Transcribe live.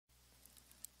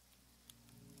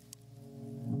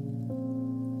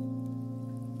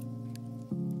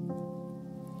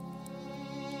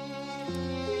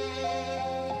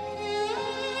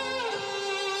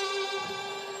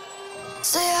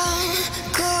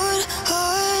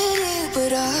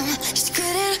but I'm just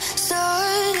getting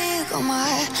started. Got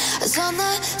my eyes on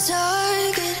the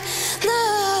target. No,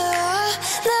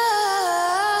 no.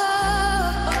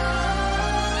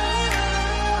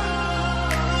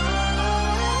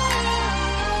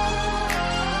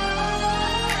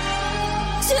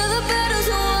 Till the battle's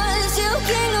won, till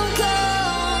kingdom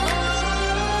come.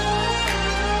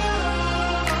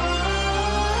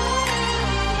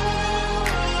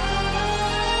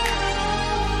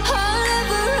 I'll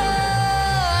never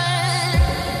run.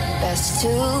 Best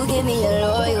to give me your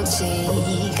loyalty,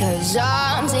 'cause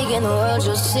I'm taking the world,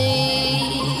 you'll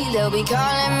see. They'll be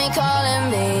calling me, calling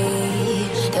me.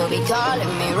 They'll be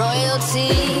calling me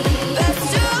royalty. Best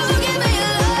to give me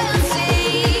your loyalty,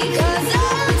 'cause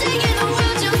I'm taking the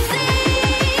world, you'll see.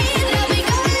 They'll be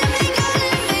calling me,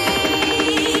 calling me.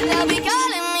 They'll be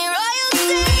calling me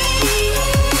royalty.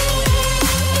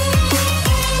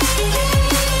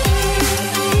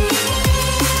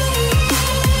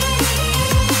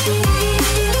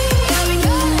 They'll be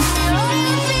calling me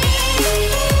royalty.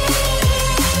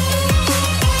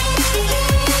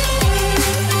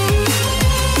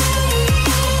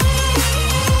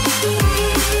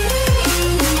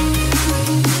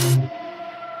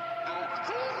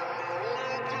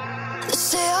 They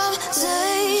say I'm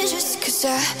dangerous 'cause I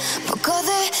broke all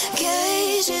their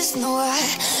cages. No, I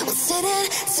won't sit and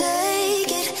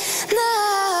take it. No,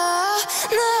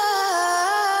 no.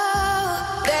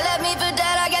 They left me for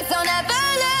dead, I guess I'll never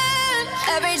learn.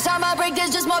 Every time I break,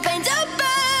 there's just more pain to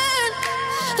burn.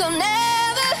 They'll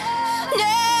never,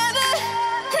 never,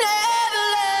 never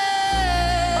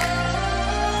learn.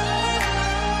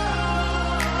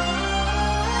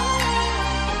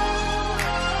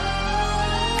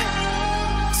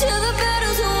 Till the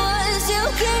battle's won, till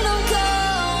kingdom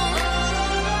come.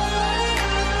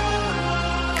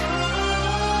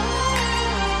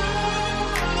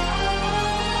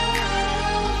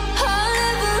 I'll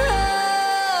never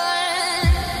run.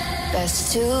 Best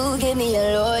to give me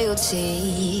your loyalty,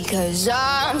 'cause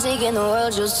I'm taking the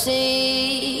world, you'll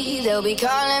see. They'll be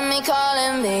calling me,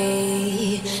 calling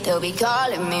me. They'll be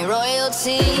calling me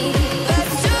royalty.